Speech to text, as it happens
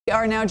We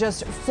are now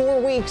just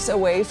 4 weeks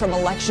away from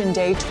Election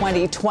Day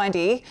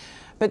 2020,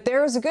 but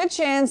there's a good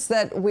chance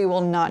that we will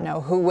not know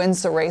who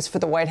wins the race for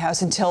the White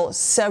House until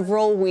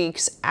several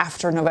weeks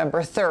after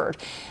November 3rd.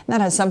 And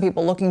that has some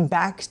people looking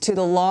back to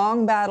the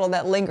long battle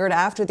that lingered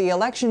after the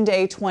Election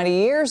Day 20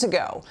 years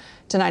ago.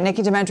 Tonight,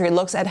 Nikki Dementri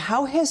looks at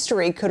how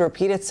history could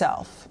repeat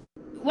itself.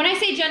 When I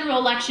say general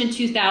election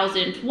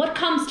 2000, what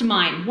comes to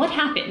mind? What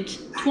happened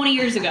 20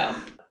 years ago?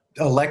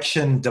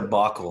 Election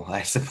debacle,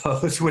 I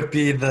suppose, would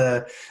be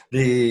the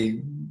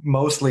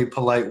mostly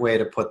polite way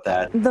to put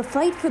that. The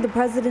fight for the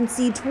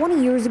presidency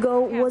 20 years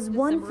ago was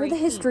one for the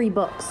history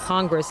books.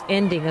 Congress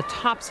ending a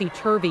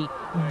topsy-turvy,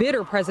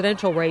 bitter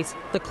presidential race,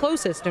 the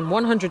closest in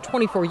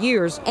 124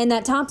 years. And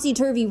that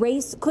topsy-turvy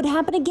race could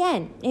happen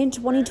again in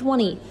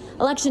 2020.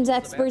 Elections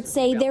experts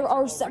say there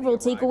are several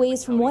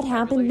takeaways from what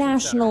happened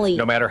nationally.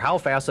 No matter how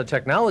fast the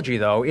technology,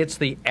 though, it's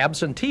the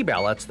absentee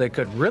ballots that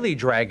could really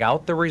drag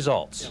out the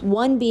results.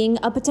 One being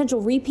a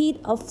potential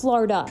repeat of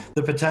Florida.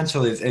 The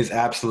potential is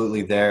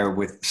absolutely there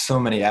with so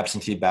many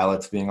absentee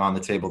ballots being on the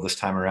table this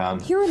time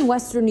around. Here in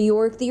Western New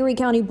York, the Erie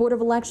County Board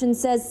of Elections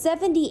says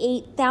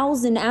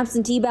 78,000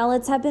 absentee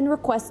ballots have been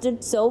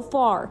requested so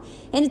far.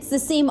 And it's the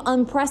same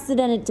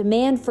unprecedented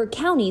demand for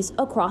counties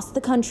across the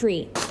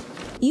country.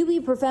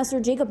 UB professor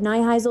Jacob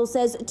Neuheisel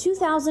says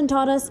 2000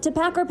 taught us to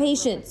pack our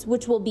patience,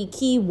 which will be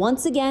key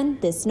once again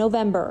this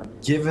November.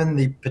 Given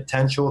the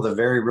potential, the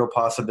very real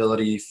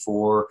possibility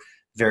for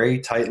very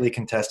tightly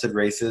contested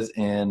races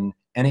in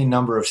any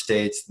number of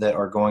states that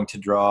are going to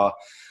draw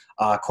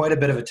quite a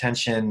bit of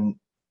attention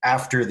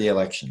after the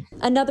election.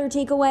 Another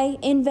takeaway,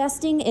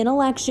 investing in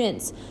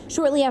elections.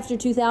 Shortly after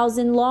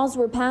 2000, laws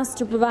were passed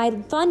to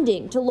provide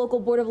funding to local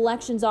Board of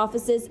Elections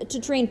offices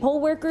to train poll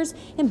workers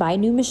and buy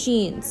new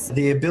machines.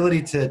 The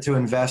ability to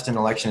invest in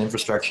election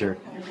infrastructure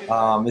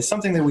is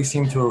something that we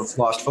seem to have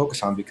lost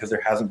focus on because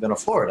there hasn't been a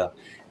Florida.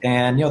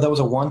 And, that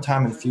was a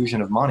one-time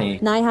infusion of money.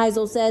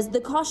 Neuheisel says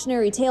the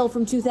cautionary tale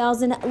from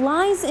 2000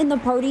 lies in the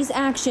party's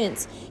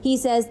actions. He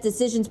says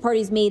decisions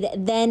parties made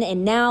then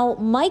and now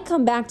might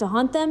come back to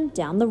haunt them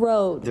down the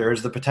road. There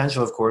is the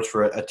potential, of course,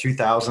 for a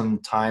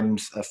 2000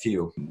 times a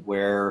few,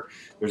 where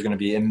there's going to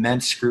be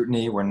immense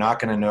scrutiny. We're not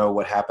going to know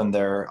what happened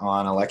there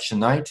on election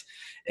night.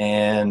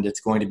 And it's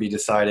going to be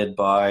decided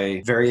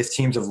by various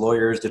teams of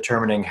lawyers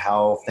determining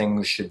how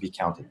things should be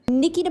counted.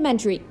 Nikki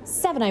Dementri,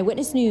 7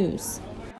 Eyewitness News.